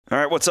All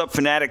right, what's up,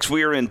 Fanatics?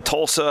 We are in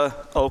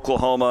Tulsa,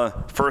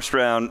 Oklahoma, first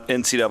round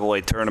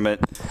NCAA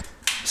tournament.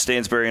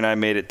 Stansbury and I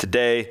made it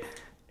today,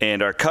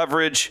 and our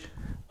coverage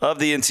of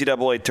the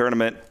NCAA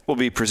tournament will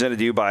be presented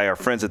to you by our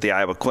friends at the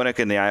Iowa Clinic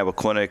and the Iowa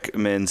Clinic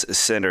Men's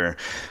Center.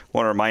 I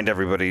want to remind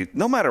everybody,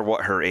 no matter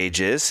what her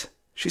age is,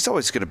 she's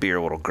always going to be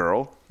your little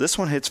girl. This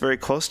one hits very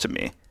close to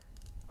me.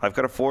 I've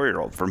got a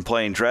 4-year-old. From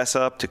playing dress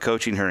up to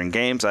coaching her in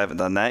games, I haven't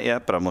done that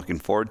yet, but I'm looking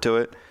forward to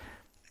it.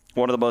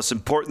 One of the most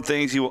important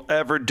things you will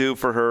ever do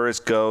for her is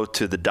go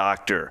to the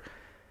doctor.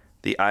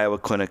 The Iowa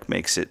Clinic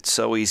makes it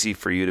so easy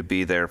for you to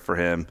be there for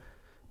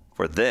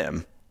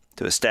them,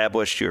 to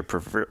establish your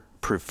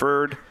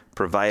preferred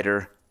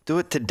provider. Do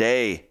it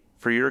today.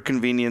 For your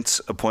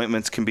convenience,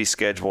 appointments can be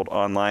scheduled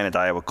online at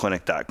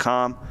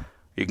iowaclinic.com.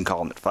 You can call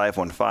them at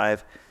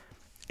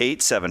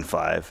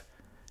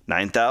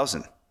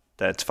 515-875-9000.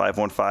 That's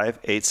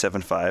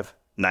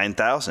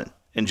 515-875-9000.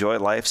 Enjoy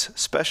life's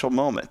special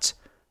moments.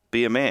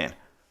 Be a man.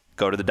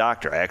 Go to the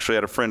doctor. I actually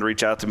had a friend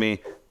reach out to me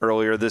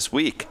earlier this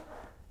week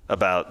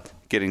about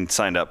getting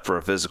signed up for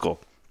a physical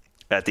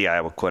at the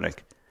Iowa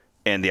Clinic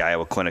and the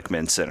Iowa Clinic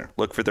Men's Center.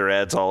 Look for their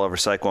ads all over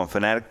Cyclone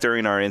Fanatic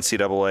during our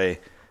NCAA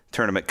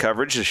tournament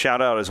coverage. A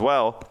shout out as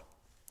well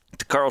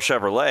to Carl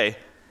Chevrolet,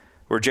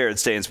 where Jared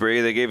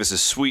Stansbury, they gave us a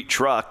sweet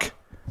truck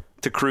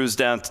to cruise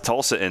down to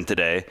Tulsa in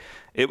today.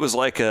 It was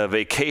like a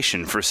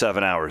vacation for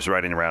 7 hours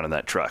riding around in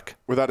that truck.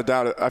 Without a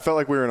doubt, I felt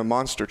like we were in a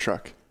monster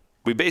truck.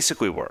 We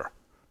basically were.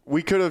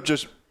 We could have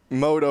just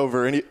mowed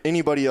over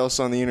anybody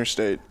else on the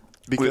interstate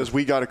because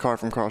we got a car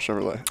from Carl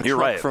Chevrolet. You're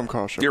right. From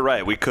Carl Chevrolet. You're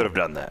right. We could have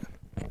done that,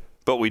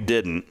 but we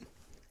didn't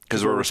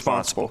because we're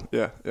responsible.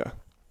 Yeah.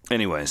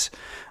 Anyways,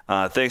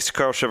 thanks to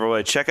Carl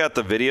Chevrolet. Check out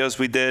the videos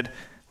we did.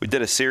 We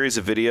did a series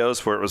of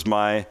videos where it was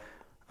my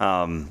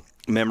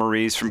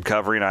memories from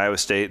covering Iowa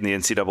State in the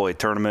NCAA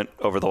tournament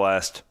over the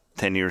last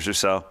 10 years or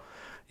so.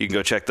 You can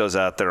go check those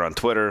out there on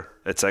Twitter.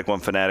 It's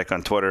Cyclone Fanatic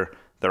on Twitter.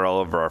 They're all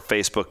over our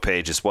Facebook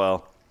page as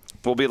well.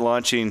 We'll be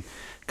launching,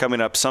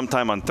 coming up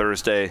sometime on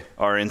Thursday,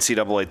 our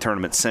NCAA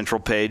Tournament Central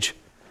page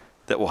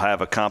that will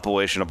have a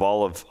compilation of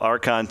all of our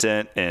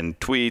content and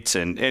tweets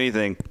and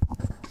anything.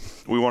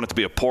 We want it to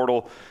be a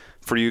portal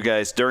for you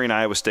guys during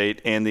Iowa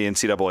State and the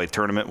NCAA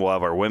Tournament. We'll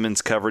have our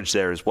women's coverage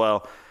there as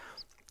well,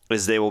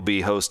 as they will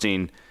be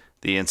hosting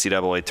the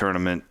NCAA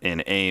Tournament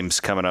in Ames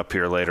coming up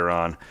here later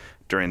on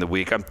during the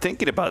week. I'm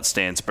thinking about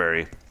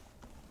Stansbury.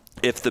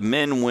 If the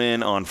men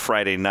win on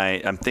Friday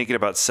night, I'm thinking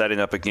about setting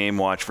up a game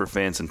watch for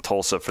fans in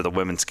Tulsa for the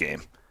women's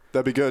game.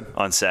 That'd be good.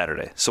 On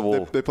Saturday.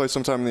 So they play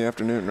sometime in the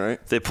afternoon, right?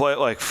 They play at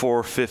like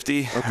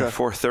 4:50 or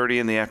 4:30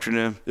 in the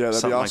afternoon. Yeah,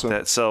 that'd be awesome.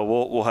 Like that. So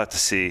we'll have to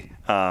see.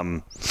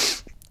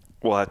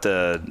 We'll have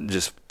to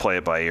just play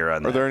it by ear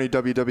on that. Are there any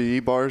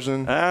WWE bars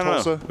in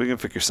Tulsa? We can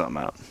figure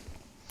something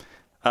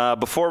out.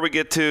 Before we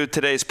get to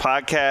today's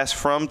podcast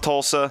from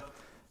Tulsa,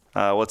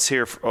 let's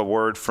hear a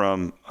word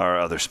from our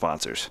other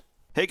sponsors.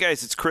 Hey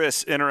guys, it's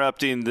Chris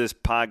interrupting this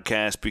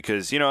podcast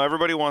because,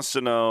 everybody wants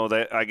to know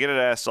that I get it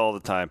asked all the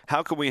time.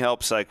 How can we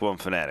help Cyclone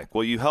Fanatic?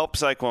 Well, you help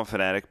Cyclone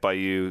Fanatic by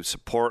you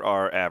support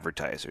our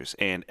advertisers,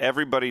 and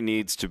everybody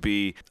needs to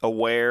be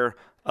aware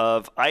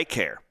of eye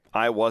care.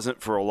 I wasn't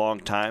for a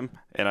long time,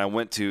 and I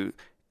went to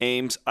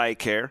Ames Eye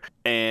Care,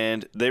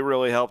 and they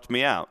really helped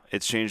me out.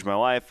 It's changed my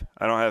life.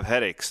 I don't have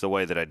headaches the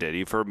way that I did.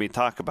 You've heard me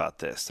talk about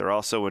this. They're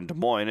also in Des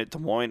Moines at Des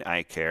Moines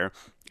Eye Care.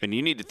 And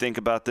you need to think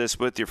about this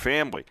with your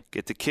family.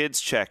 Get the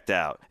kids checked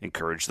out.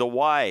 Encourage the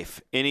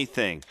wife.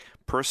 Anything.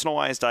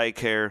 Personalized eye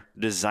care,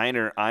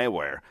 designer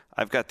eyewear.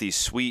 I've got these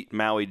sweet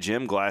Maui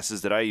gym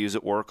glasses that I use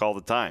at work all the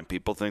time.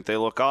 People think they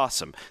look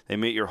awesome. They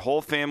meet your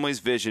whole family's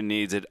vision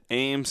needs at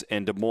Ames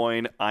and Des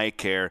Moines Eye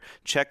Care.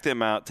 Check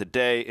them out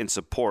today and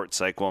support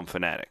Cyclone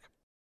Fanatic.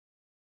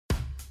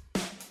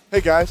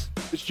 Hey guys,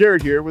 it's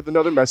Jared here with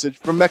another message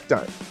from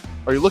Mechdyne.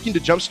 Are you looking to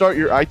jumpstart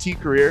your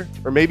IT career,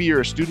 or maybe you're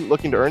a student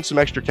looking to earn some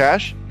extra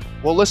cash?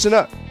 Well, listen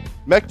up.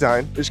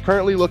 Mechdyne is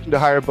currently looking to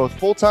hire both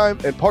full-time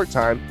and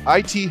part-time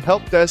IT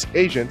help desk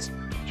agents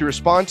to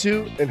respond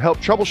to and help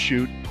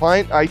troubleshoot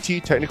client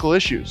IT technical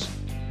issues.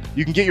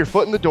 You can get your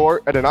foot in the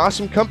door at an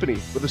awesome company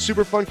with a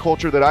super fun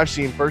culture that I've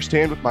seen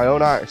firsthand with my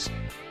own eyes.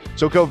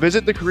 So go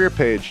visit the career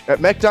page at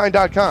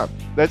mechdyne.com.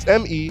 That's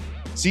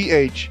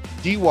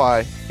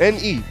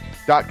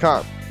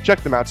MECHDYNE.com.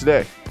 Check them out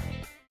today.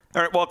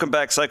 All right, welcome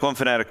back. Cyclone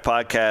Fanatic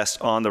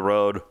Podcast on the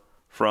road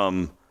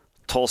from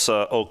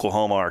Tulsa,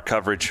 Oklahoma. Our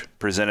coverage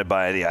presented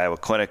by the Iowa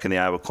Clinic and the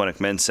Iowa Clinic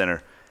Men's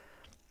Center.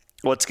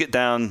 Let's get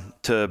down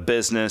to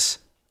business.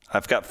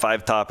 I've got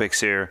 5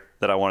 topics here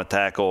that I want to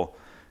tackle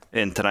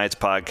in tonight's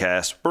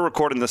podcast. We're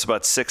recording this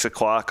about 6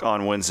 o'clock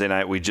on Wednesday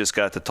night. We just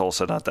got to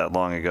Tulsa not that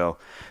long ago.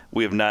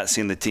 We have not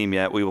seen the team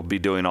yet. We will be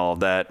doing all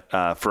of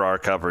that for our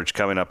coverage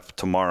coming up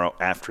tomorrow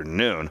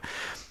afternoon.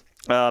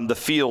 The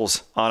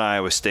feels on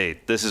Iowa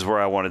State. This is where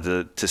I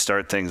wanted to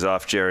start things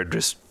off, Jared.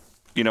 Just,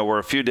 we're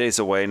a few days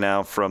away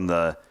now from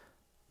the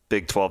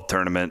Big 12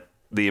 tournament.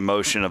 The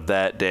emotion of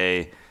that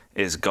day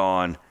is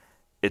gone.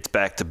 It's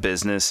back to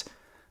business.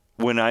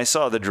 when I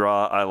saw the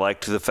draw, I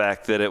liked the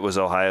fact that it was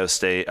Ohio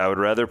State. I would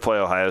rather play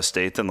Ohio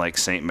State than like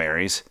St.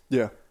 Mary's.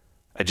 Yeah.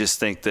 I just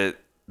think that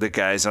the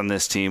guys on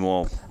this team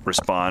will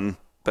respond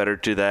better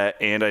to that,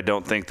 and I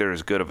don't think they're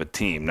as good of a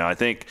team. Now, I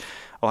think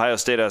Ohio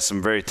State has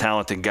some very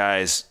talented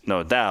guys,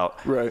 no doubt.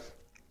 Right.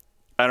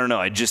 I don't know.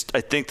 I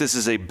think this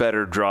is a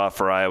better draw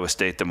for Iowa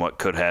State than what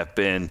could have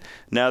been.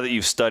 Now that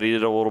you've studied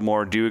it a little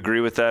more, do you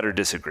agree with that or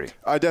disagree?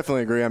 I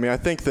definitely agree. I mean, I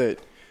think that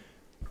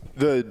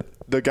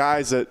the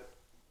guys that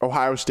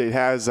Ohio State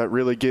has that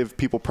really give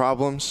people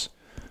problems,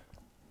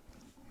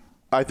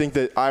 I think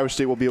that Iowa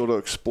State will be able to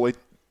exploit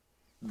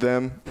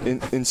them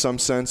in some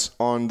sense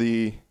on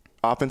the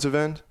offensive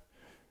end.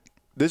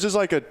 This is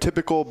like a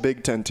typical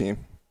Big Ten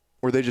team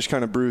where they just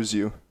kind of bruise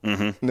you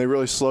and they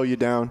really slow you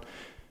down.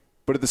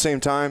 But at the same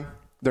time,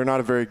 they're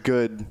not a very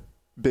good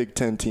Big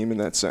Ten team in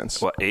that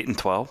sense. What,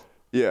 8-12?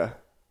 Yeah.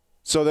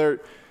 So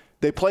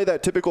they play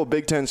that typical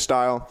Big Ten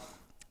style,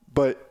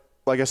 but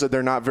like I said,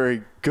 they're not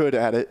very good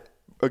at it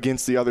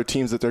against the other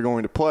teams that they're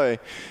going to play.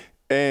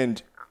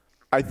 And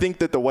I think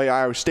that the way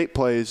Iowa State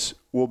plays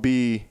will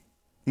be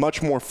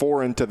much more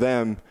foreign to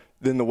them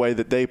than the way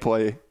that they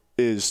play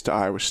is to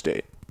Iowa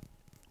State.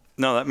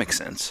 No, that makes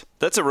sense.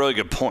 That's a really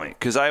good point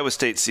because Iowa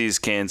State sees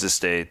Kansas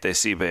State, they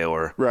see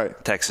Baylor,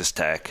 right? Texas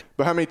Tech.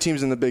 But how many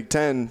teams in the Big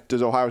Ten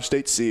does Ohio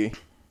State see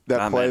that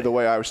Not play many. the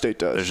way Iowa State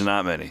does? There's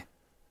not many.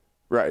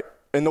 Right.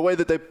 And the way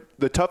that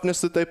the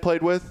toughness that they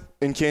played with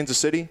in Kansas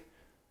City,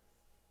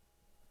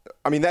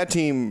 I mean, that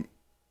team,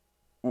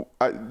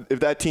 if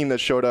that team that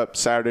showed up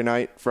Saturday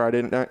night,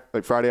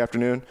 Friday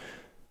afternoon,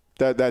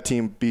 that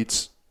team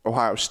beats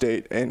Ohio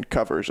State and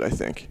covers, I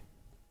think.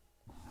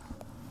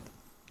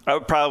 I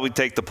would probably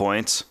take the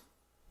points.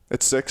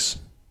 At 6?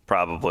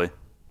 Probably.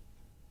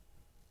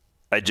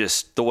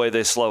 The way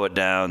they slow it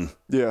down.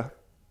 Yeah.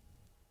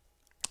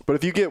 But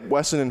if you get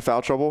Wesson in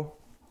foul trouble.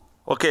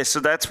 Okay, so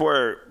that's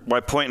where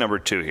my point number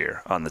 2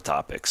 here on the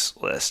topics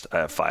list. I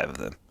have 5 of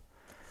them.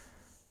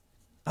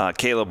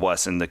 Caleb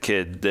Wesson, the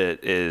kid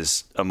that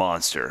is a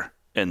monster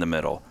in the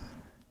middle.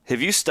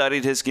 Have you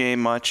studied his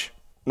game much?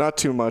 Not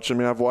too much. I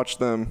mean, I've watched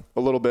them a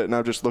little bit, and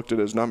I've just looked at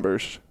his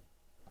numbers.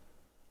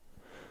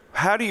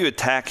 How do you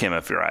attack him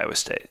if you're Iowa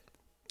State?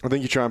 I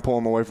think you try and pull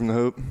him away from the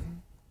hoop.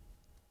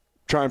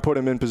 Try and put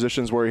him in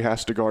positions where he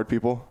has to guard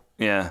people.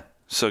 Yeah.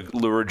 So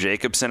lure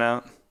Jacobson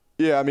out?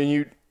 Yeah, I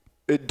mean,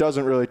 it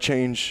doesn't really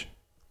change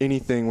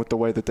anything with the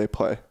way that they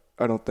play,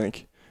 I don't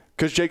think.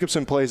 Because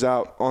Jacobson plays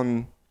out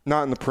on,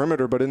 not in the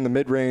perimeter, but in the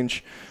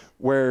mid-range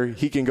where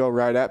he can go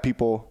right at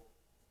people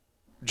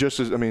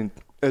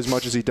as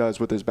much as he does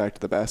with his back to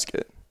the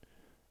basket.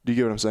 Do you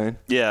get what I'm saying?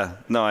 Yeah.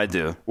 No, I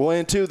do. Well,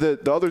 and two,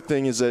 the other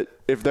thing is that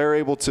if they're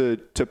able to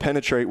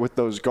penetrate with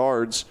those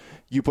guards,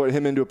 you put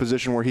him into a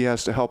position where he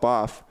has to help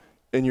off,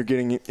 and you're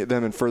getting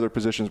them in further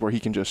positions where he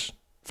can just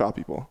foul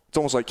people. It's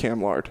almost like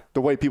Cam Lard,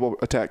 the way people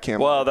attack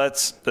Cam Well, Lard.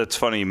 that's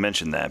funny you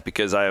mentioned that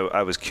because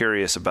I was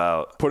curious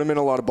about. Put him in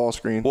a lot of ball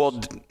screens.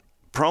 Well,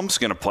 Prohm's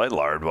going to play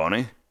Lard, won't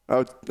he? I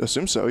would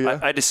assume so, yeah.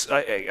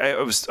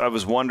 I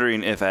was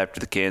wondering if after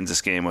the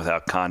Kansas game with how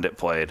Condit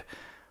played,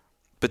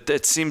 but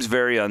it seems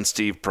very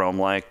un-Steve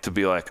Prohm-like to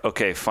be like,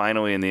 okay,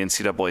 finally in the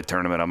NCAA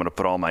tournament, I'm going to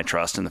put all my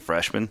trust in the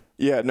freshman.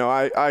 Yeah, no,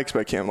 I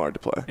expect Cam Lard to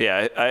play.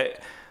 Yeah,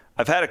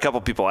 I've had a couple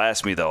people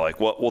ask me, though, like,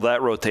 will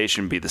that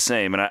rotation be the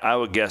same? And I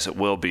would guess it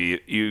will be.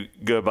 You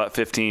go about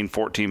 15,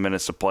 14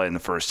 minutes to play in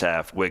the first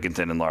half,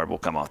 Wigginton and Lard will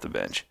come off the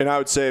bench. And I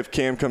would say if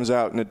Cam comes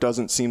out and it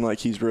doesn't seem like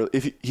he's really –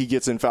 if he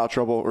gets in foul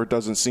trouble or it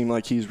doesn't seem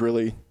like he's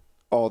really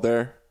all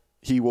there,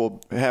 he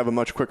will have a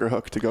much quicker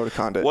hook to go to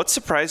Condit. What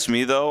surprised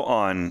me, though,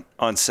 on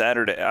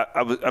Saturday,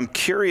 I'm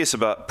curious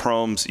about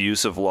Prohm's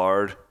use of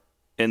Lard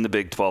in the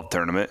Big 12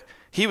 tournament.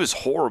 He was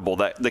horrible.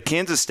 The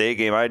Kansas State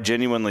game, I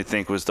genuinely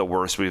think, was the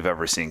worst we've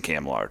ever seen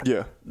Cam Lard.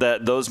 Yeah.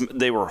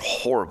 They were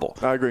horrible.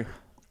 I agree.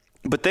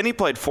 But then he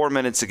played 4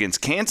 minutes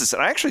against Kansas,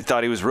 and I actually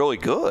thought he was really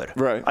good.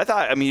 Right.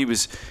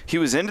 He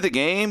was into the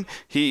game.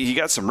 He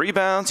got some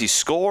rebounds. He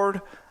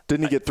scored.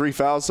 Didn't he get 3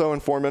 fouls, though, in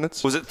 4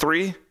 minutes? Was it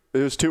 3? It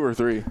was 2 or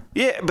 3.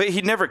 Yeah, but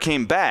he never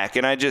came back,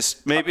 and I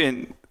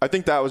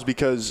think that was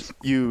because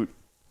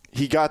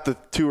he got the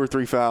 2 or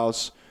 3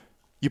 fouls.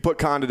 You put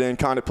Condit in.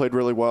 Condit played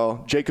really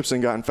well.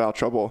 Jacobson got in foul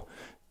trouble.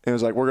 And it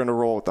was like, we're going to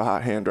roll with the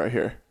hot hand right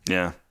here.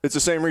 Yeah. It's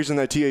the same reason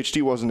that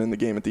THT wasn't in the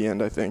game at the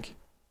end, I think.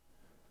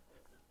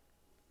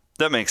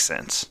 That makes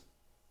sense.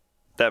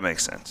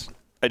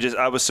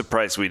 I was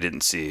surprised we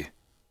didn't see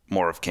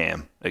more of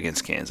Cam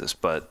against Kansas,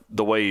 but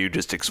the way you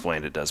just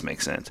explained it does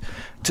make sense.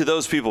 To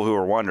those people who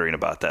are wondering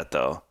about that,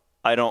 though,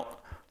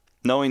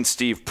 knowing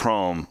Steve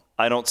Prohm,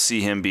 I don't see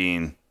him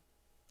being,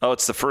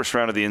 it's the first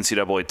round of the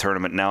NCAA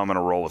tournament. Now I'm going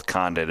to roll with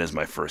Condit as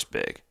my first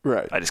big.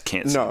 Right. I just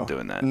can't see him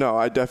doing that. No,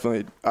 I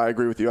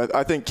agree with you.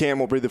 I think Cam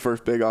will be the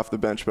first big off the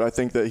bench, but I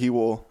think that he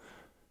will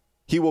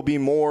be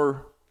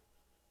more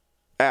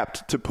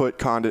apt to put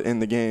Condit in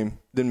the game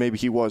than maybe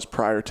he was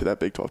prior to that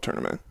Big 12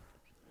 tournament.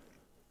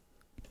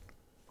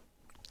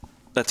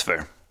 That's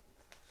fair.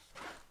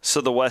 So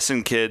the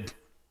Wesson kid,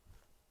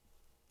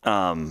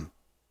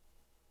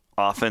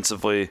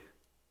 offensively,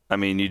 I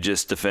mean, you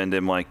just defend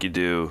him like you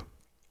do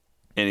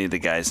any of the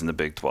guys in the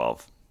Big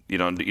 12. You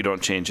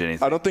don't change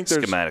anything. I don't think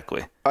there's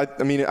schematically. I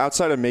mean,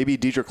 outside of maybe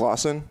Dedrick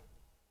Lawson,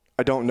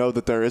 I don't know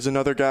that there is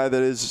another guy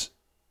that is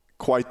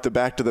quite the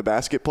back to the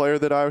basket player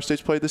that Iowa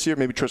State's played this year.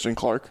 Maybe Tristan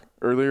Clark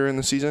earlier in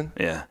the season.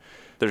 Yeah,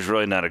 there's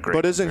really not a great.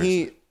 But isn't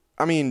he?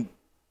 I mean,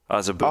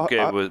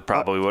 Azubuike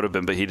would have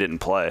been, but he didn't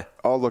play.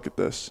 I'll look at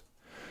this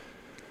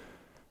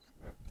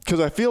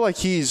because I feel like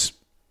he's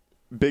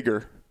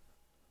bigger,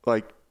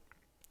 like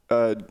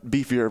a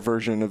beefier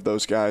version of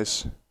those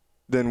guys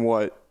than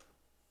what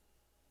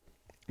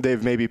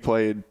they've maybe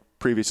played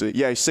previously.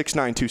 Yeah, he's 6'9",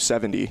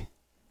 270,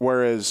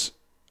 whereas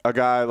a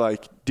guy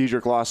like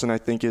Dedrick Lawson, I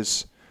think,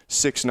 is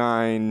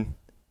 6'9",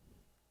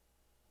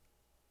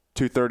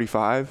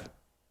 235,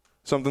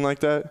 something like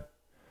that.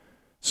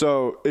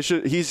 So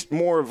he's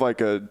more of like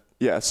 6'9",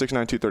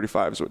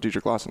 235 is what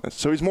Dedrick Lawson is.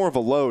 So he's more of a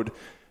load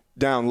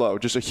down low,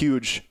 just a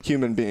huge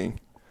human being.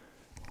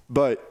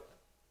 But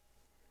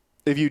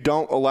if you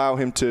don't allow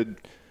him to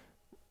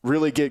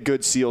really get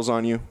good seals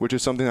on you, which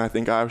is something I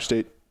think Iowa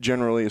State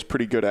generally is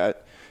pretty good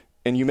at,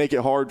 and you make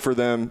it hard for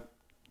them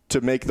to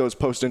make those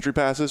post-entry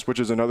passes, which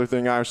is another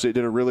thing Iowa State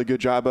did a really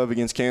good job of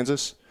against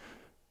Kansas,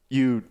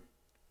 you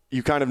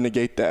kind of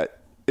negate that.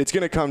 It's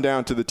going to come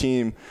down to the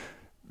team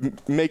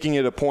making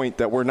it a point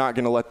that we're not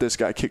going to let this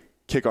guy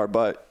kick our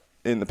butt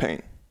in the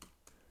paint.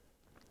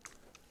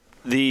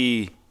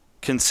 The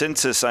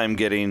consensus I'm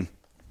getting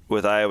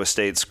with Iowa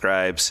State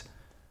scribes,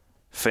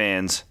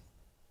 fans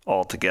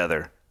all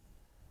together,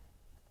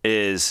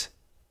 is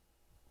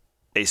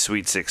a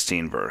Sweet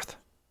 16 berth.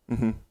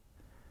 Mm-hmm.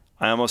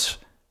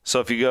 So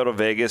if you go to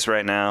Vegas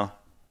right now,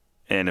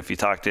 and if you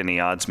talk to any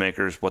odds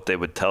makers, what they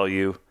would tell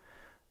you,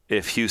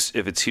 if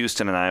it's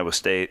Houston and Iowa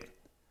State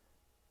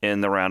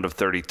in the round of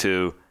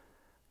 32,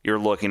 you're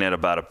looking at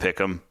about a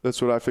pick'em.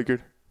 That's what I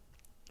figured.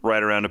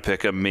 Right around a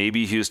pick'em.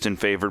 Maybe Houston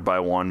favored by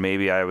 1,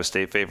 maybe Iowa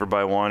State favored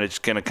by 1. It's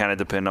going to kind of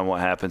depend on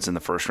what happens in the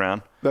first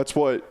round. That's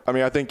what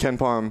I think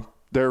KenPom,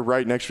 they're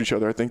right next to each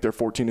other. I think they're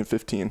 14 and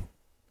 15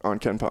 on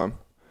KenPom,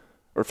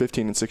 or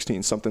 15 and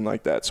 16, something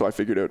like that. So I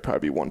figured it would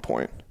probably be 1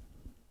 point.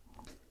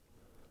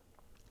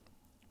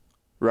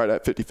 Right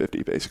at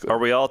 50-50, basically. Are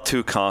we all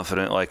too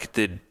confident? Like,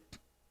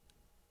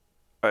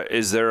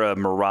 is there a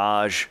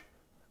mirage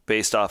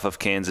based off of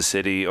Kansas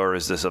City, or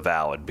is this a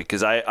valid?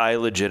 Because I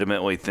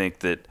legitimately think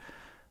that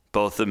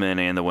both the men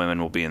and the women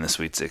will be in the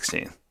Sweet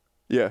 16.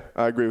 Yeah,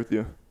 I agree with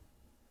you.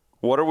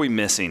 What are we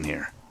missing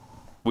here?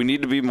 We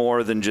need to be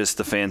more than just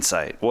the fan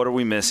site. What are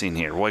we missing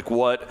here? Like,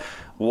 what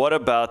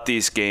about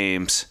these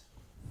games?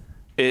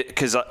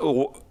 Because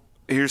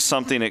here's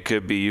something it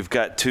could be. You've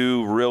got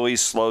two really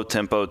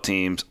slow-tempo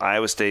teams.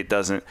 Iowa State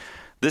doesn't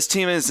 – this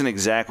team isn't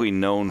exactly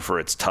known for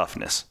its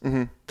toughness,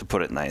 to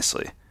put it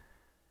nicely.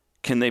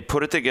 Can they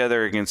put it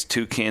together against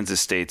two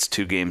Kansas States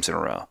 2 games in a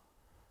row?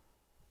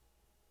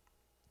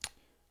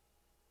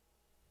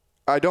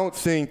 I don't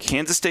think –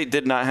 Kansas State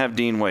did not have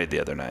Dean Wade the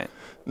other night.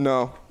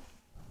 No.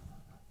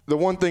 The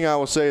one thing I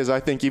will say is I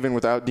think even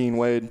without Dean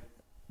Wade,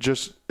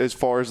 just as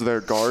far as their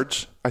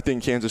guards, I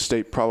think Kansas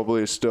State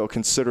probably is still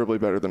considerably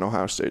better than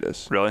Ohio State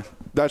is. Really?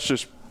 That's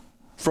just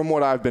from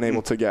what I've been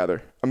able to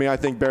gather. I mean, I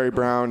think Barry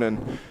Brown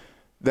and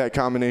that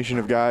combination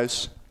of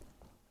guys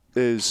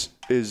is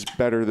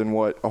better than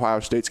what Ohio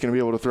State's going to be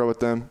able to throw at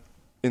them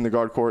in the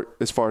guard court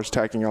as far as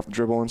tacking off the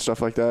dribble and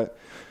stuff like that.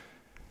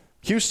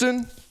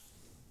 Houston's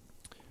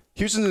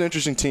an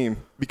interesting team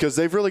because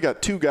they've really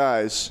got two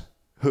guys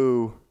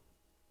who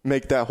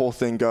make that whole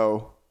thing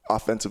go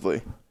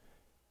offensively.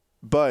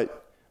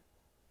 But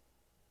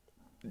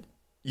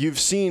you've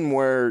seen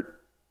where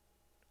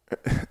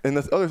 – and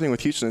the other thing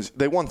with Houston is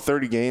they won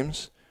 30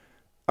 games.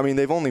 I mean,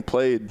 they've only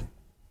played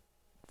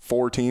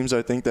 4 teams,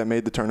 I think, that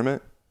made the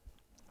tournament.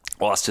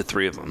 Lost to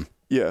 3 of them.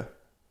 Yeah.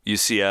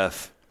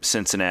 UCF,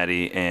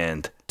 Cincinnati,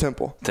 and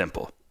Temple.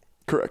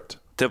 Correct.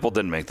 Temple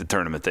didn't make the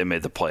tournament. They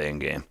made the play-in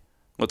game.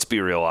 Let's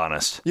be real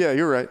honest. Yeah,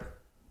 you're right.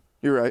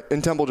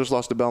 And Temple just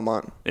lost to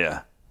Belmont.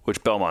 Yeah,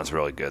 which Belmont's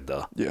really good,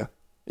 though.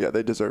 Yeah,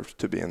 they deserved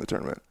to be in the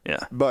tournament.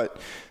 Yeah. But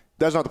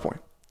that's not the point.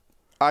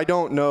 I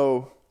don't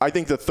know. I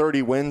think the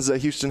 30 wins that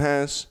Houston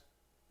has,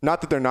 not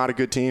that they're not a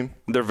good team.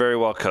 They're very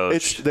well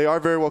coached. They are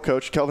very well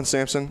coached. Kelvin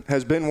Sampson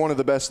has been one of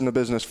the best in the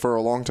business for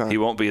a long time. He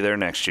won't be there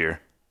next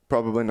year.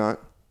 Probably not.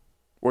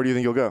 Where do you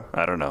think he'll go?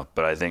 I don't know,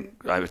 but I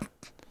think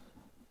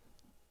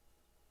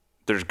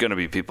there's going to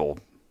be people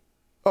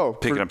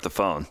picking up the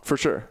phone. For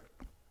sure.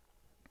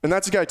 And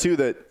that's a guy, too,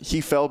 that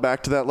he fell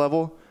back to that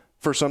level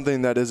for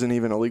something that isn't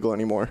even illegal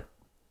anymore.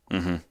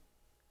 Mm-hmm.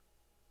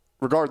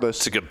 Regardless.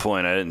 That's a good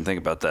point. I didn't think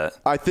about that.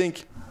 I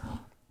think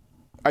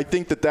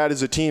that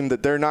is a team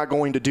that they're not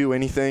going to do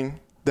anything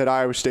that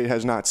Iowa State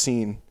has not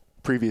seen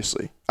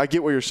previously. I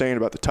get what you're saying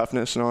about the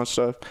toughness and all that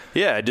stuff.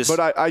 Yeah,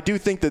 But I do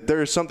think that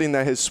there is something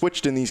that has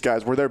switched in these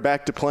guys where they're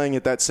back to playing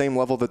at that same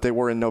level that they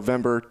were in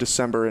November,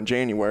 December, and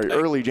January,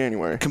 early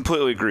January.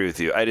 Completely agree with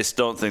you. I just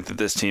don't think that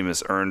this team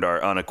has earned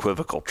our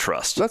unequivocal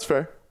trust. That's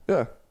fair.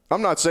 Yeah.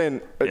 I'm not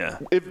saying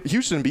if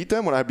Houston beat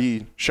them, would I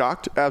be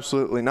shocked?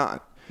 Absolutely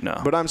not. No.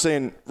 But I'm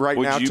saying now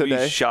Would you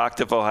today, be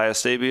shocked if Ohio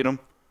State beat them?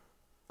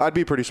 I'd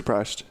be pretty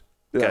surprised.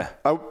 Yeah.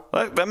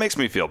 Okay. That makes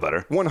me feel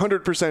better.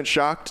 100%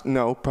 shocked?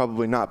 No,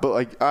 probably not. But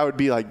like, I would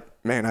be like,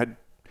 man,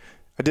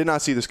 I did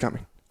not see this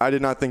coming. I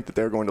did not think that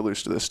they were going to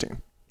lose to this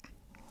team.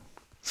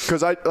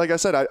 Because like I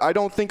said, I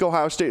don't think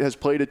Ohio State has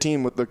played a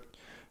team with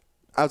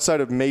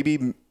outside of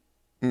maybe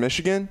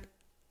Michigan,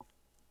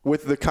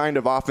 with the kind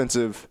of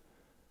offensive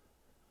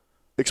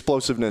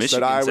explosiveness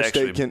that Iowa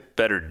State can.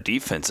 Better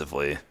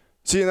defensively.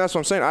 See, and that's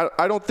what I'm saying.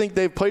 I don't think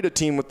they've played a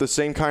team with the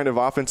same kind of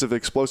offensive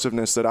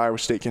explosiveness that Iowa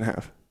State can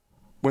have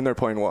when they're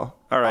playing well.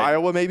 All right.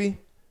 Iowa maybe.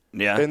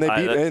 Yeah, and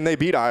they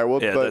beat Iowa.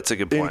 Yeah, but that's a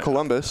good point. In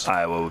Columbus,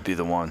 Iowa would be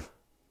the one.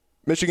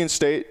 Michigan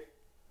State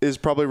is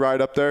probably right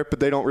up there, but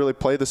they don't really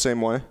play the same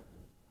way.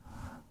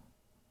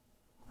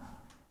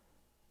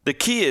 The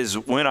key is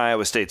when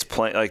Iowa State's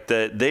playing, like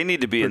they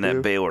need to be in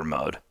that Baylor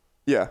mode.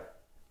 Yeah.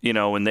 You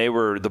know, when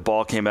the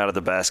ball came out of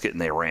the basket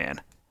and they ran.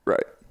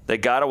 Right. They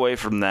got away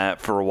from that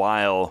for a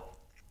while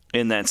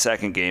in that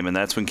second game, and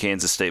that's when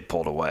Kansas State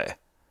pulled away.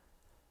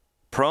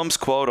 Prohm's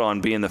quote on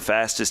being the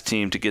fastest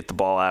team to get the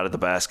ball out of the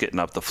basket and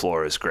up the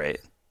floor is great.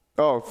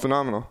 Oh,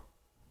 phenomenal.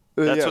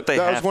 That's what they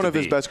have to be. That was one of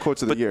his best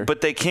quotes of the year.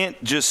 But they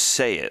can't just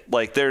say it.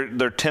 Like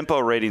their tempo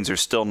ratings are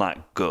still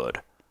not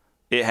good.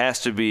 It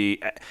has to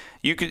be.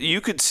 You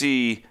could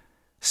see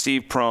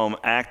Steve Prohm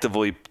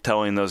actively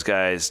telling those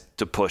guys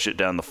to push it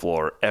down the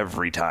floor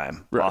every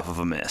time off of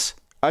a miss.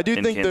 I do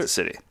think Kansas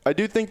City. I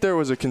do think there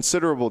was a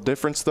considerable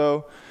difference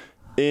though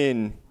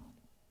in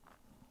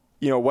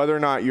whether or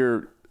not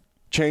you're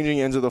changing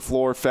ends of the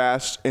floor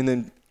fast and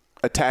then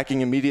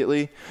attacking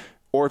immediately,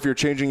 or if you're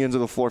changing ends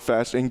of the floor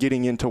fast and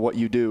getting into what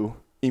you do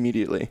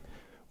immediately.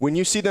 When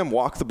you see them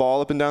walk the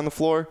ball up and down the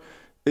floor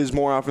is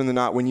more often than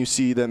not when you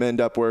see them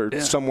end up where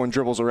someone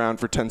dribbles around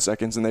for 10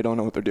 seconds and they don't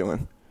know what they're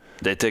doing.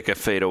 They take a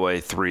fadeaway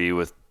three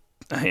with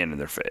a hand in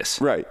their face.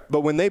 Right.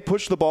 But when they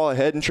push the ball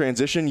ahead in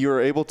transition,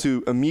 you're able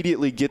to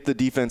immediately get the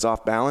defense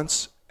off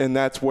balance, and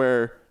that's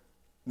where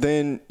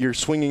then you're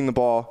swinging the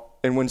ball.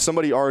 And when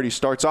somebody already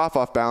starts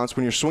off balance,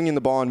 when you're swinging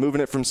the ball and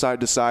moving it from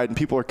side to side and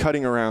people are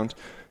cutting around,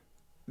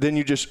 then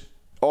you just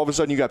all of a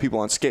sudden you got people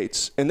on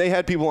skates. And they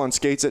had people on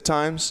skates at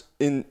times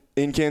in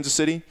Kansas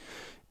City.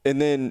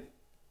 And then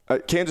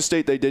Kansas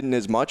State, they didn't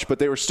as much, but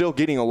they were still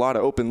getting a lot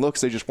of open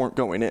looks. They just weren't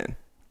going in.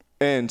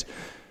 And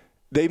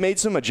they made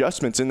some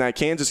adjustments in that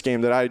Kansas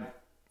game that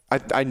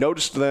I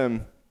noticed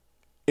them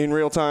in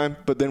real time,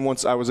 but then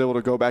once I was able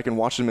to go back and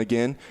watch them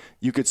again,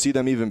 you could see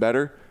them even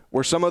better.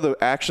 Where some of the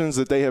actions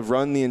that they have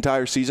run the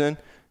entire season,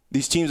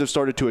 these teams have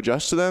started to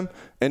adjust to them,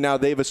 and now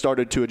they've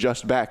started to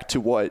adjust back to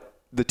what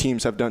the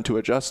teams have done to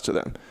adjust to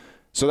them.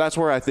 So that's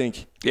where I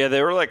think. Yeah,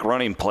 they were like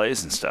running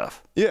plays and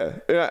stuff. Yeah,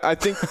 I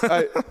think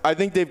I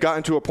think they've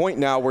gotten to a point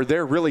now where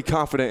they're really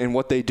confident in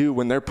what they do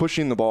when they're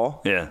pushing the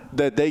ball. Yeah,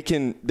 that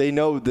they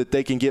know that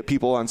they can get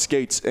people on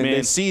skates, and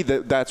they see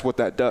that that's what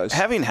that does.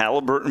 Having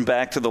Halliburton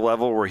back to the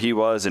level where he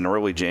was in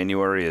early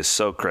January is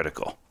so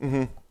critical.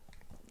 Mm-hmm.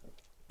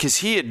 Because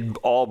he had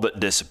all but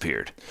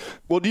disappeared.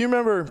 Well, do you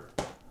remember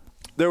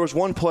there was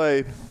one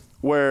play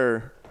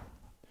where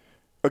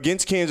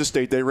against Kansas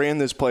State they ran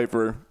this play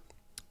for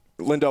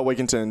Lindell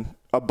Wigginton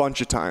a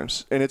bunch of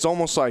times, and it's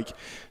almost like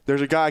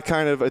there's a guy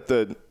kind of at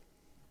the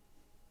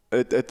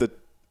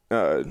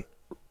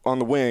on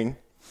the wing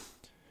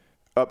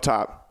up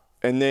top,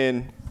 and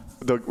then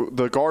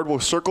the guard will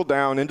circle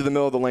down into the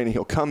middle of the lane and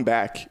he'll come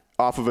back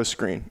off of a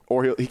screen,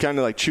 or he kind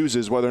of like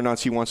chooses whether or not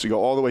he wants to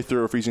go all the way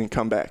through or if he's going to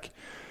come back.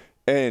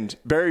 And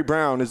Barry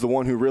Brown is the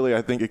one who really,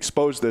 I think,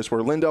 exposed this,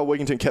 where Lindell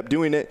Wigginton kept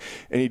doing it,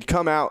 and he'd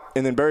come out,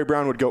 and then Barry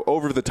Brown would go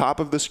over the top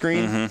of the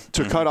screen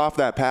to cut off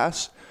that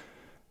pass.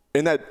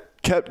 And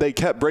they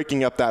kept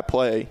breaking up that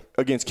play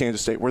against Kansas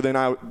State, where they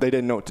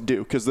didn't know what to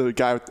do, because the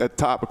guy at the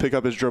top would pick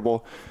up his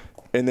dribble,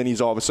 and then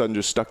he's all of a sudden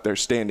just stuck there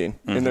standing,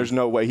 and there's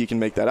no way he can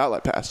make that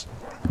outlet pass.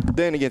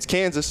 Then against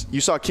Kansas, you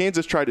saw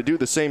Kansas try to do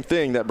the same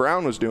thing that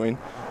Brown was doing,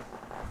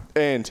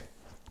 and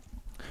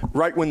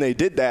right when they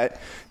did that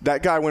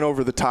guy went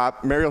over the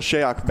top. Mariel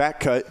Shayok back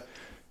cut.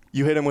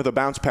 You hit him with a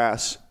bounce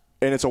pass,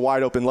 and it's a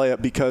wide open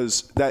layup,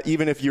 because that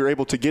even if you're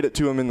able to get it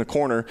to him in the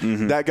corner,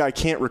 that guy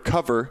can't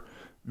recover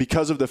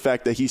because of the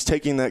fact that he's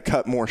taking that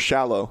cut more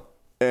shallow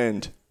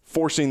and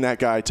forcing that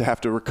guy to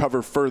have to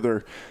recover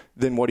further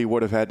than what he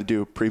would have had to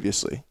do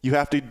previously. You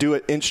have to do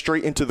it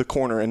straight into the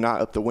corner and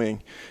not up the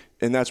wing,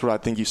 and that's what I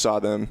think you saw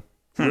them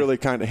really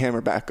kind of hammer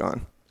back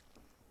on.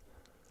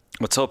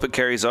 Let's hope it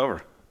carries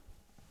over.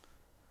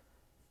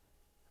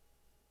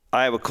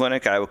 Iowa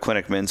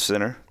Clinic Men's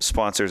Center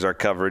sponsors our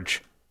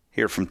coverage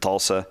here from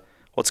Tulsa.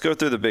 Let's go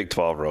through the Big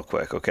 12 real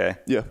quick, okay?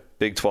 Yeah.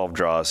 Big 12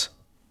 draws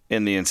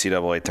in the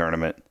NCAA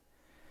tournament.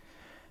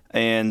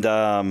 And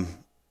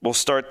we'll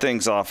start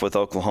things off with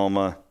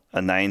Oklahoma, a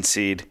 9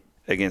 seed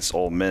against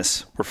Ole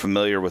Miss. We're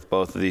familiar with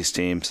both of these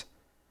teams.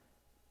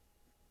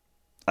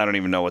 I don't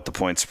even know what the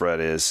point spread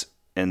is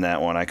in that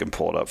one. I can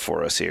pull it up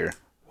for us here.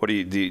 What do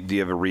you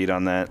have a read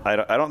on that? I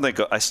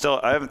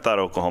haven't thought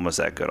Oklahoma's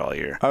that good all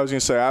year. I was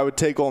going to say I would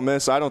take Ole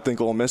Miss. I don't think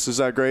Ole Miss is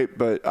that great,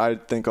 but I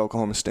think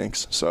Oklahoma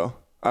stinks. So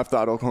I've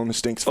thought Oklahoma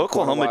stinks for quite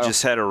a Oklahoma while.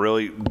 just had the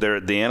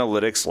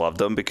analytics loved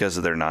them because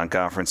of their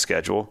non-conference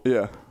schedule.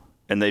 Yeah.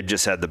 And they've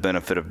just had the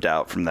benefit of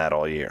doubt from that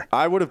all year.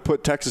 I would have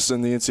put Texas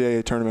in the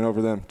NCAA tournament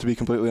over them, to be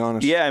completely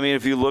honest. Yeah, I mean,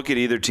 if you look at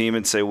either team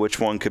and say which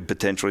one could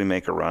potentially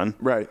make a run.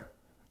 Right.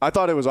 I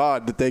thought it was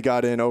odd that they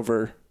got in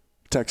over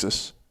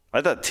Texas.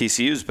 I thought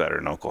TCU's better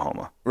than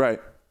Oklahoma. Right.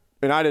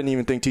 And I didn't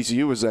even think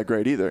TCU was that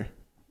great either.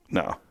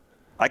 No.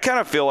 I kind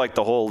of feel like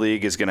the whole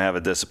league is going to have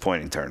a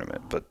disappointing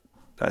tournament, but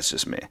that's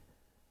just me.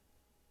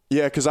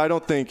 Yeah, because I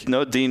don't think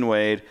No Dean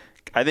Wade.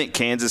 I think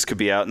Kansas could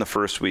be out in the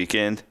first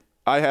weekend.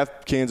 I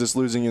have Kansas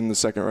losing in the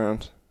second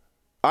round.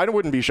 I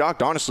wouldn't be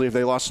shocked, honestly, if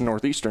they lost to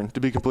Northeastern, to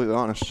be completely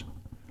honest.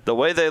 The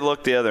way they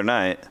looked the other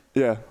night.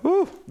 Yeah.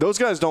 Woo. Those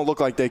guys don't look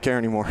like they care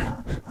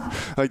anymore.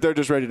 Like, they're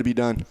just ready to be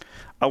done.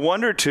 I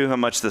wonder, too, how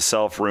much the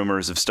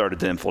self-rumors have started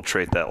to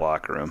infiltrate that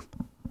locker room.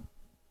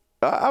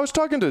 I was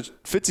talking to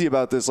Fitzy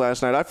about this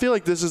last night. I feel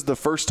like this is the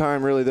first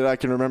time, really, that I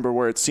can remember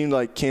where it seemed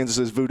like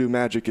Kansas's voodoo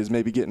magic is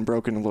maybe getting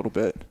broken a little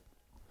bit.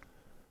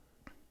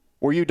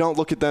 Where you don't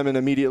look at them and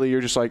immediately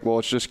you're just like, well,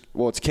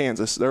 it's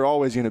Kansas. They're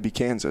always going to be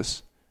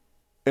Kansas.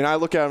 And I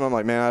look at them, I'm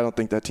like, man, I don't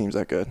think that team's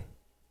that good.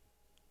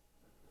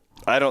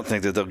 I don't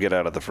think that they'll get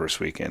out of the first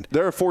weekend.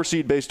 They're a 4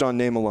 seed based on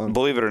name alone.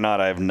 Believe it or not,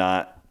 I have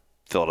not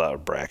filled out a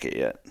bracket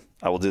yet.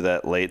 I will do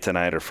that late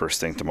tonight or first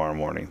thing tomorrow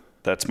morning.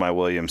 That's my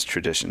Williams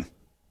tradition.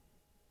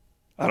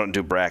 I don't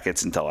do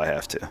brackets until I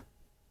have to.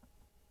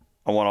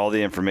 I want all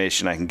the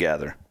information I can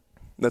gather.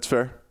 That's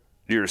fair.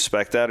 Do you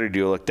respect that, or do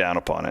you look down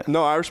upon it?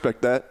 No, I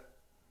respect that.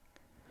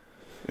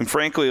 And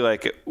frankly,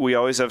 like, we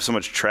always have so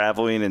much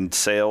traveling and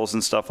sales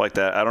and stuff like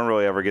that. I don't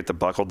really ever get to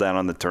buckle down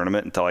on the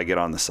tournament until I get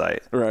on the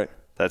site. Right.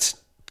 That's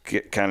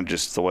kind of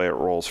just the way it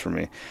rolls for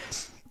me.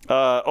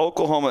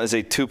 Oklahoma is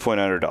a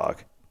 2-point underdog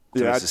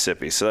to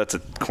Mississippi, so that's a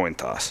coin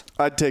toss.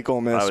 I'd take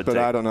Ole Miss,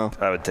 I don't know.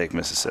 I would take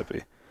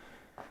Mississippi.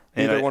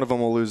 Either one of them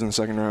will lose in the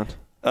second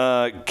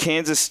round.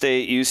 Kansas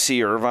State,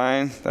 UC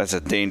Irvine, that's a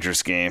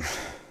dangerous game.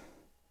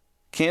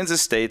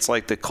 Kansas State's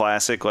like the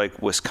classic,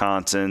 like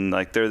Wisconsin.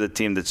 Like, they're the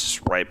team that's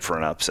just ripe for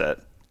an upset.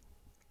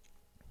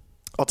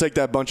 I'll take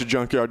that bunch of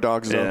junkyard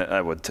dogs, though. Yeah,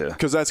 I would too.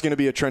 Because that's going to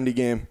be a trendy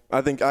game.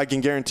 I think I can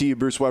guarantee you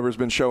Bruce Weber's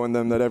been showing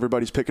them that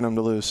everybody's picking them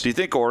to lose. Do you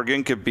think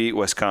Oregon could beat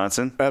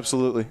Wisconsin?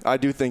 Absolutely. I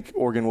do think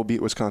Oregon will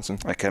beat Wisconsin.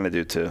 I kind of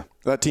do too.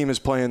 That team is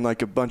playing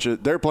like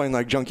they're playing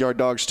like junkyard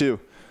dogs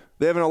too.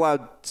 They haven't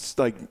allowed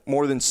like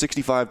more than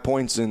 65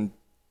 points in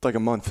like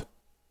a month.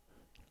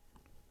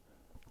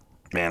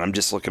 Man, I'm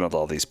just looking at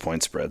all these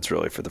point spreads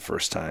really for the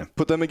first time.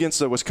 Put them against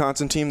a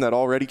Wisconsin team that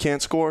already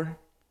can't score.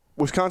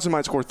 Wisconsin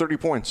might score 30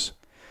 points.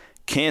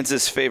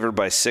 Kansas favored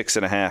by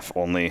 6.5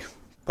 only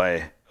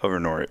by over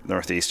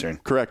Northeastern.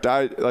 Correct.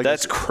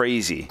 That's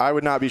crazy. I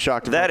would not be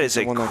shocked if that is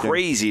a won that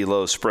crazy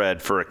low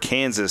spread for a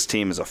Kansas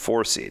team as a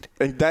 4 seed.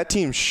 And that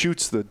team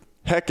shoots the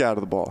heck out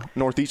of the ball.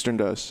 Northeastern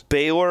does.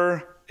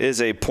 Baylor is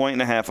a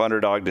 1.5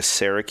 underdog to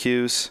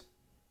Syracuse.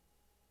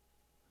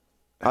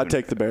 I'd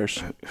take the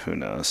Bears. Who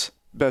knows?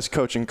 Best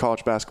coach in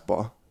college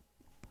basketball.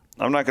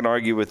 I'm not going to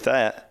argue with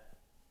that.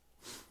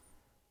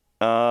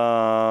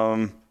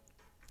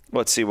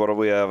 Let's see. What do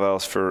we have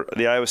else for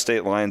the Iowa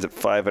State line's at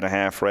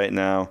 5.5 right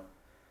now.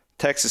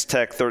 Texas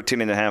Tech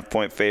 13.5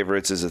 point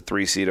favorites is a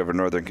 3 seed over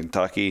Northern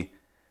Kentucky.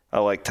 I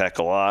like Tech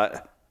a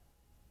lot.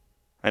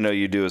 I know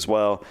you do as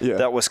well. Yeah.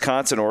 That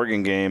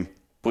Wisconsin-Oregon game,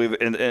 believe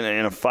it, in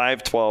a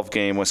 5-12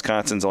 game,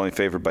 Wisconsin's only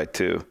favored by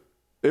 2.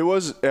 It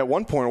was at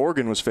one point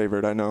Oregon was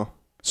favored. I know.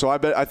 So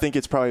I think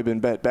it's probably been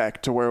bet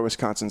back to where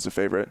Wisconsin's the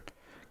favorite.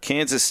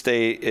 Kansas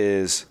State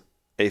is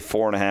a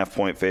 4.5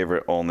 point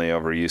favorite only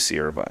over UC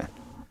Irvine.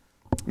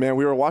 Man,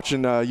 we were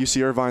watching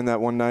UC Irvine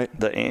that one night.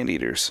 The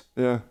Anteaters.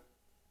 Yeah.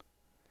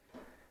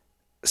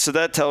 So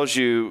that tells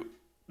you,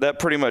 that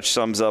pretty much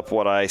sums up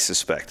what I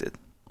suspected,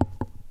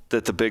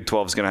 that the Big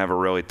 12 is going to have a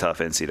really tough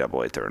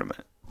NCAA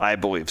tournament. I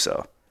believe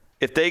so.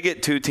 If they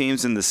get 2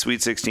 teams in the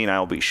Sweet 16,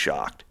 I'll be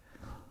shocked.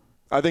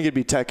 I think it'd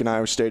be Tech and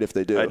Iowa State if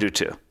they do. I do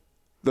too.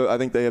 I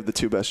think they have the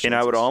 2 best chances. And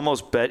I would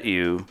almost bet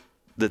you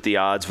that the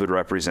odds would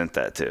represent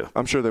that too.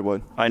 I'm sure they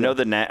would. I know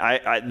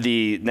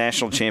the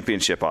national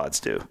championship odds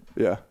do.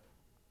 Yeah.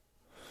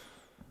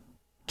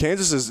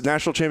 Kansas's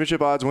national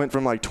championship odds went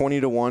from like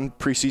 20-1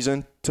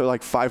 preseason to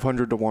like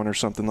 500-1 or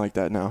something like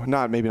that now.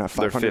 Maybe not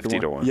 500 They're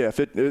 50-1. Yeah,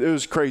 it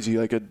was crazy,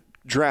 like a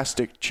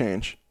drastic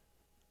change.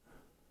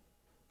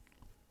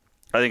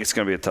 I think it's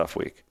going to be a tough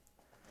week.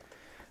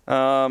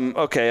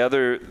 Okay,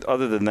 other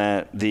than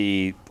that,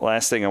 the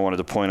last thing I wanted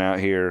to point out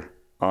here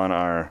on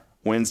our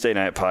Wednesday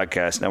night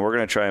podcast. Now, we're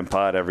going to try and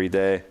pod every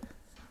day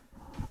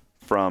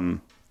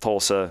from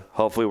Tulsa.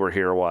 Hopefully, we're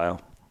here a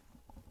while.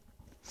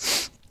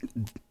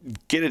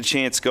 Get a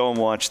chance, go and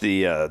watch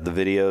the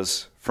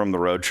videos from the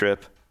road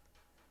trip.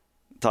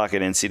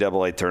 Talking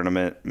NCAA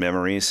tournament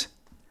memories.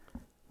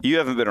 You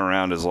haven't been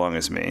around as long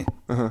as me.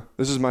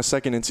 This is my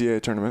second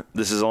NCAA tournament.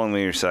 This is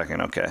only your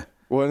second, okay.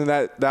 Well, and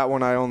that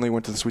one I only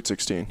went to the Sweet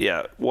 16.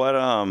 Yeah.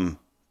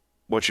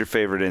 What's your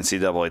favorite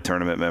NCAA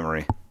tournament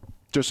memory?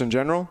 Just in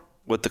general?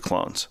 With the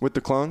Clones. With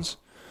the Clones?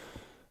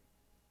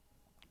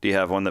 Do you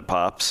have one that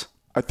pops?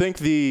 I think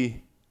the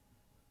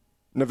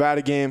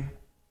Nevada game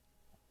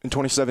in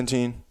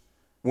 2017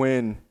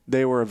 when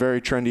they were a very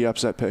trendy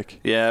upset pick.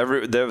 Yeah,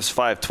 that was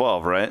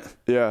 5-12, right?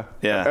 Yeah.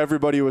 Yeah.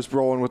 Everybody was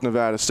rolling with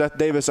Nevada. Seth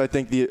Davis, I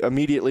think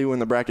immediately when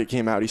the bracket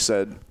came out, he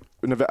said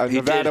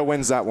Nevada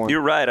wins that one.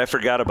 You're right. I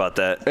forgot about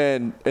that.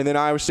 And then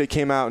Iowa State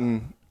came out,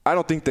 and I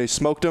don't think they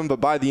smoked them, but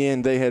by the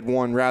end they had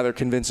won rather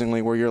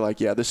convincingly where you're like,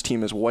 yeah, this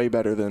team is way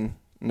better than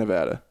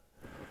Nevada.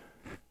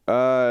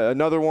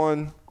 Another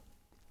one.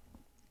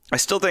 I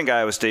still think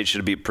Iowa State should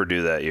have beat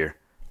Purdue that year.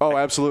 Oh,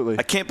 absolutely.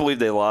 I can't believe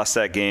they lost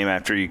that game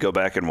after you go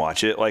back and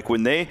watch it. Like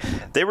when they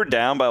were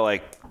down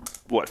by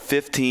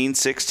 15,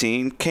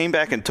 16, came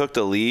back and took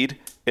the lead,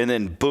 and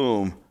then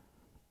boom,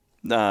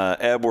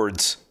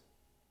 Edwards.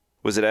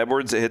 Was it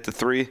Edwards that hit the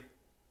three?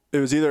 It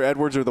was either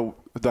Edwards or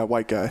that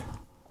white guy.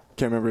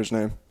 Can't remember his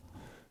name.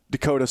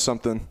 Dakota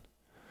something.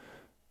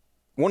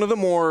 One of the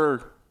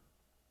more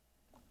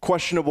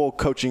questionable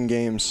coaching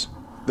games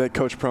that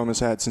Coach Prohm has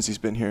had since he's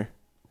been here.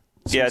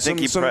 I think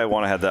he probably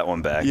want to have that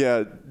one back.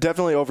 Yeah,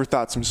 definitely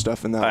overthought some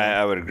stuff in that one.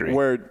 I would agree.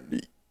 Where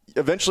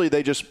eventually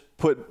they just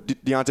put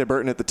Deontay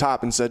Burton at the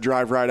top and said,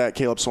 drive right at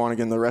Caleb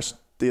Swanigan the rest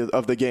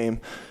of the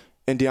game.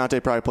 And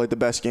Deontay probably played the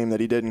best game that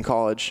he did in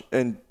college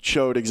and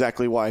showed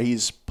exactly why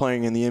he's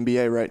playing in the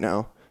NBA right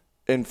now.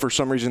 And for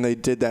some reason, they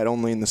did that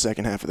only in the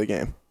second half of the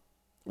game,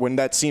 when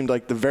that seemed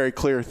like the very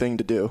clear thing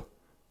to do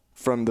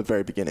from the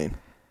very beginning.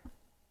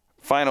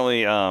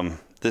 Finally,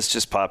 this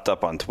just popped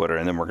up on Twitter,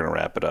 and then we're going to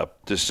wrap it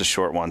up. Just a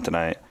short one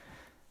tonight.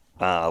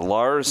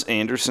 Lars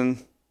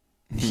Anderson,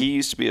 he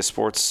used to be a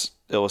Sports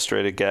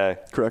Illustrated guy.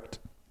 Correct.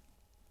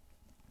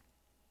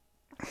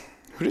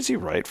 Who does he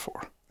write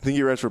for? I think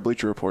he writes for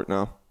Bleacher Report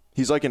now.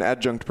 He's like an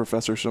adjunct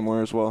professor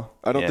somewhere as well.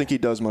 I don't think he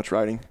does much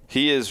writing.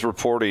 He is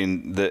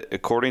reporting that,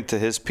 according to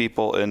his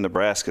people in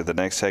Nebraska, the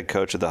next head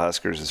coach of the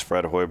Huskers is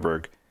Fred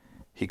Hoiberg.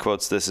 He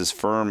quotes this as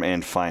firm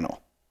and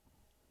final.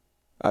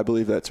 I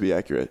believe that to be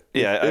accurate.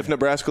 Yeah, if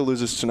Nebraska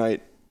loses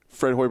tonight,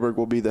 Fred Hoiberg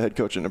will be the head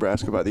coach in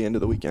Nebraska by the end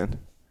of the weekend.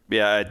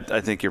 Yeah,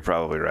 I think you're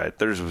probably right.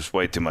 There's just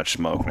way too much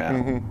smoke now.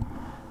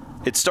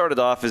 Mm-hmm. It started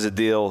off as a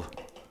deal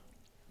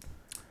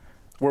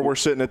where we're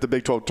sitting at the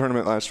Big 12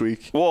 tournament last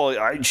week.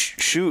 Well,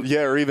 shoot.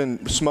 Yeah, or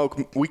even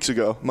smoke months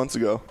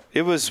ago.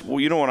 It was,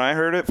 when I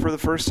heard it for the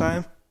first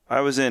time,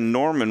 I was in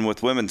Norman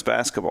with women's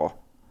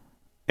basketball.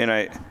 And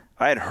I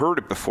had heard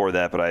it before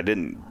that, but I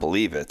didn't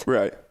believe it.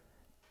 Right.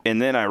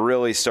 And then I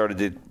really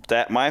started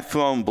my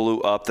phone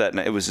blew up that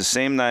night. It was the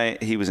same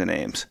night he was in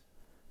Ames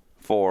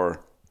for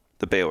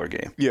the Baylor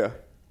game. Yeah.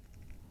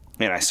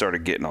 And I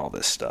started getting all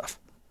this stuff.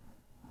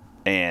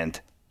 And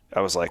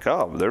I was like,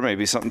 oh, there may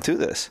be something to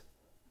this.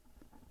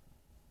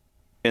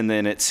 And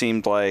then it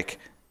seemed like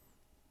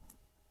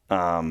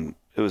it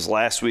was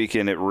last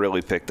weekend it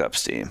really picked up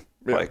steam.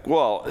 Yeah.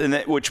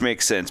 Which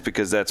makes sense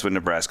because that's when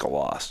Nebraska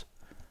lost.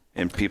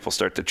 And people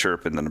start to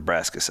chirp in the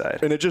Nebraska side.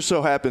 And it just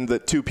so happened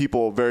that two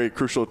people very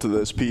crucial to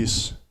this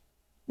piece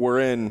were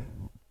in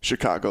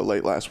Chicago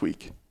late last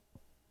week.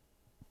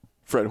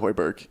 Fred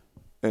Hoiberg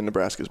and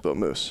Nebraska's Bill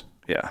Moose.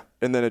 Yeah.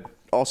 And then it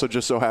also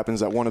just so happens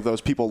that one of those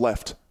people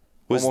left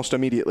almost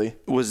immediately.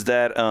 Was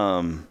that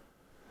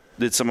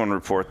did someone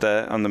report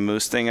that on the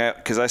Moose thing?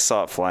 Because I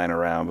saw it flying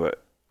around,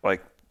 but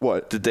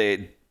what?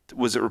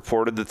 Was it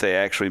reported that they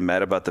actually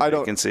met about the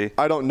vacancy?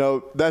 I don't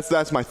know.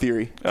 That's my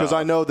theory. Because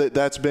I know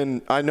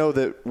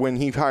that when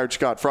he hired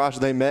Scott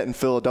Frost, they met in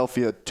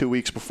Philadelphia 2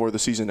 weeks before the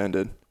season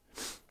ended.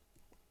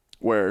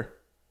 Where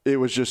it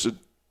was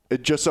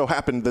it just so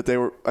happened that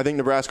I think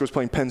Nebraska was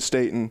playing Penn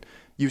State and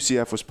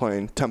UCF was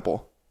playing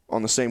Temple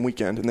on the same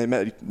weekend, and they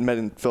met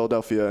in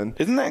Philadelphia, and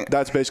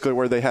that's basically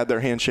where they had their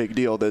handshake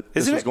deal that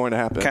this was going to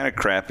happen. Kind of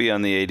crappy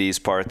on the AD's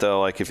part, though,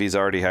 like if he's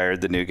already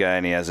hired the new guy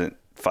and he hasn't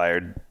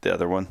fired the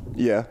other one.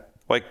 Yeah.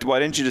 Why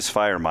didn't you just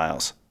fire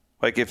Miles?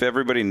 If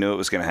everybody knew it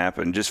was going to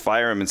happen, just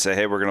fire him and say,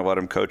 hey, we're going to let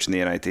him coach in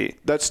the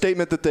NIT. That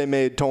statement that they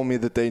made told me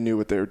that they knew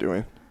what they were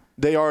doing.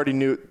 They already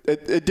knew.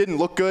 It didn't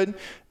look good,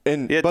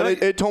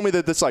 but it told me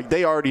that it's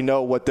they already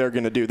know what they're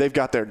going to do. They've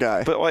got their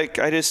guy. But,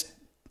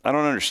 I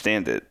don't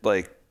understand it.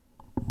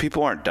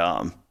 People aren't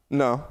dumb.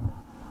 No.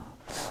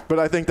 But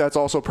I think that's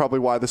also probably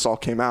why this all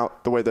came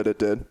out the way that it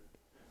did.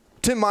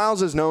 Tim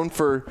Miles is known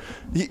for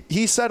 –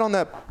 he said on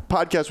that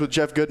podcast with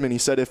Jeff Goodman, he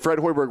said, if Fred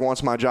Hoiberg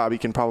wants my job, he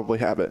can probably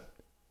have it.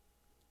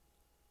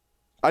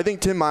 I think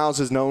Tim Miles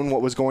has known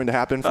what was going to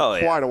happen for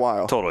quite a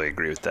while. Totally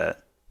agree with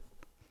that.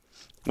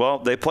 Well,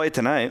 they play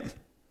tonight.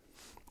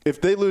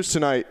 If they lose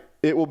tonight,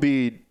 it will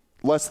be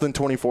less than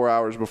 24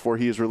 hours before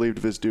he is relieved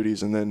of his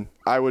duties, and then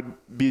I would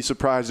be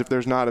surprised if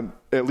there's not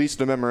at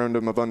least a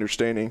memorandum of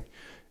understanding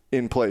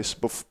in place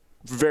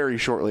very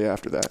shortly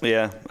after that.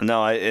 Yeah,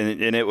 no,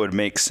 and it would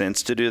make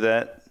sense to do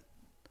that,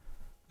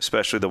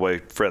 especially the way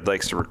Fred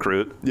likes to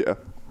recruit. Yeah.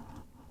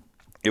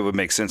 It would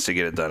make sense to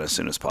get it done as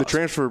soon as possible. The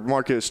transfer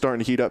market is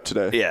starting to heat up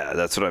today. Yeah,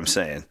 that's what I'm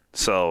saying.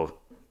 So,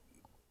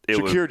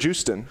 Shakir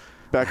Justin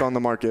back on the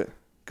market.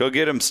 Go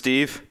get him,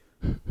 Steve.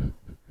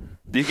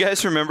 Do you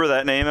guys remember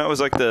that name? That was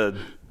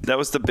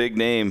the big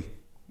name.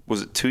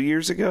 Was it 2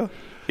 years ago?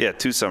 Yeah,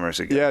 2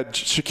 summers ago. Yeah,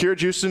 Shakir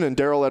Justin and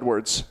Darrell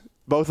Edwards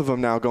Both of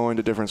them now going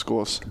to different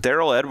schools.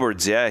 Daryl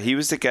Edwards, yeah, he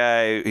was the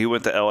guy. He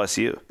went to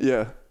LSU.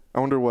 Yeah, I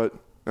wonder what.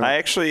 I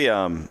actually,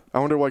 I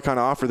wonder what kind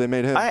of offer they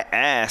made him. I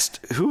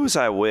asked, who was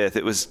I with?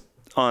 It was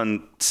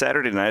on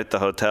Saturday night at the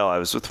hotel. I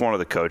was with one of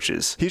the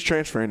coaches. He's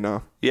transferring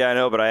now. Yeah, I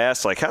know, but I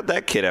asked, like, how'd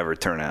that kid ever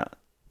turn out?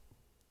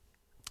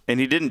 And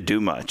he didn't do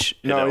much.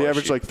 No, he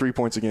averaged like 3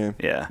 points a game.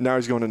 Yeah. Now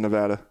he's going to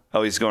Nevada.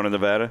 Oh, he's going to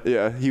Nevada?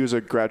 Yeah, he was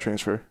a grad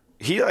transfer.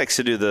 He likes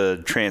to do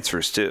the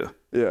transfers too.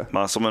 Yeah.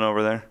 Musselman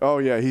over there? Oh,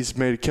 yeah, he's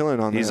made a killing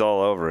on that. He's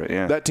all over it,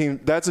 yeah.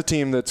 That's a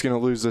team that's going to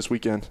lose this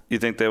weekend. You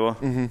think they will?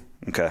 Mm-hmm.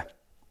 Okay.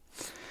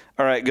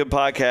 All right, good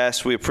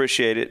podcast. We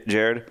appreciate it,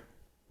 Jared.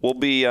 We'll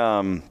be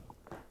I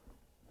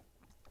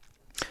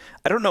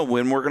don't know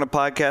when we're going to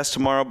podcast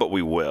tomorrow, but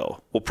we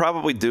will. We'll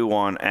probably do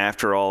one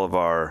after all of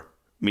our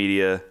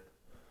media.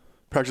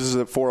 Practices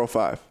at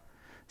 4:05.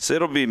 So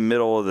it'll be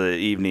middle of the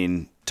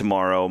evening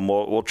tomorrow. And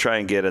we'll try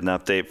and get an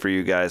update for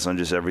you guys on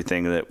just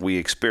everything that we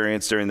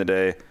experienced during the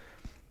day.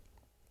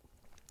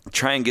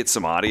 Try and get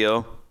some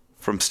audio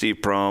from Steve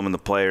Prohm and the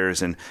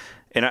players. And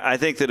I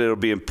think that it'll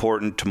be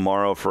important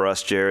tomorrow for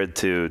us, Jared,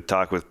 to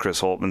talk with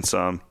Chris Holtman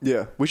some.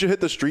 Yeah. We should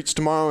hit the streets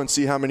tomorrow and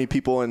see how many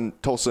people in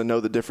Tulsa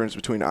know the difference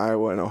between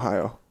Iowa and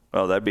Ohio.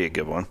 Oh, that'd be a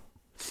good one.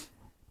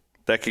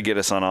 That could get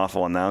us on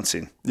awful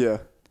announcing. Yeah.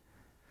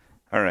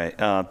 All right.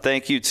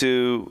 Thank you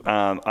to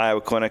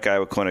Iowa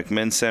Clinic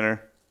Men's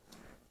Center.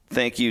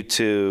 Thank you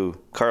to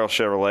Carl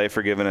Chevrolet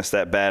for giving us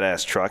that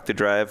badass truck to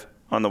drive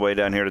on the way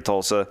down here to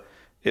Tulsa.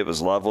 It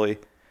was lovely.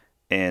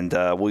 And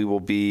we'll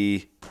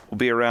be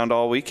around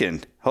all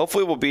weekend.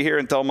 Hopefully we'll be here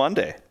until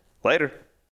Monday. Later.